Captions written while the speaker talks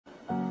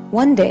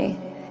One day,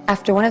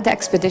 after one of the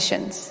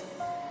expeditions,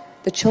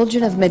 the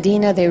children of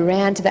Medina, they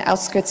ran to the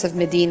outskirts of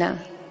Medina,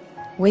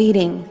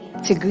 waiting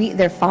to greet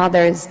their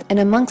fathers, and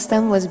amongst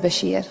them was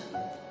Bashir.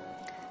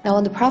 Now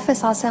when the Prophet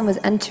ﷺ was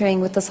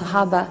entering with the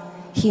Sahaba,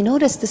 he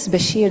noticed this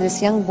Bashir,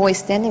 this young boy,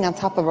 standing on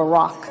top of a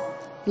rock,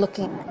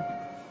 looking,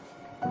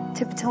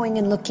 tiptoeing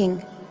and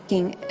looking,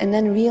 and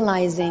then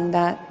realizing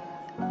that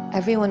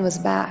everyone was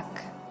back,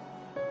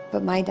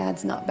 but my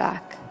dad's not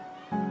back.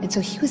 And so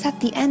he was at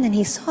the end and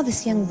he saw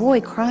this young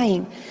boy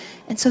crying.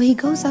 And so he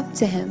goes up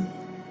to him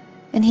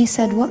and he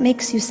said, "What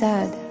makes you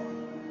sad?"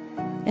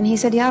 And he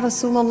said, "Ya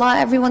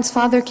Rasulullah, everyone's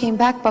father came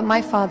back, but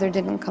my father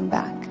didn't come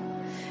back."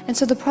 And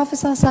so the Prophet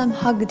ﷺ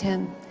hugged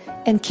him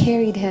and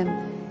carried him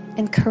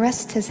and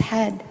caressed his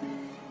head.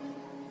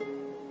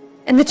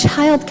 And the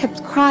child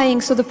kept crying,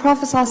 so the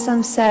Prophet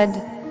ﷺ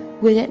said,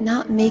 "Would it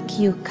not make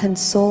you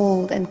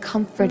consoled and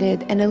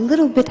comforted and a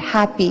little bit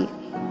happy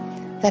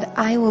that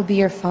I will be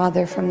your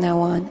father from now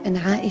on and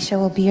Aishah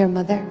will be your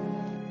mother?"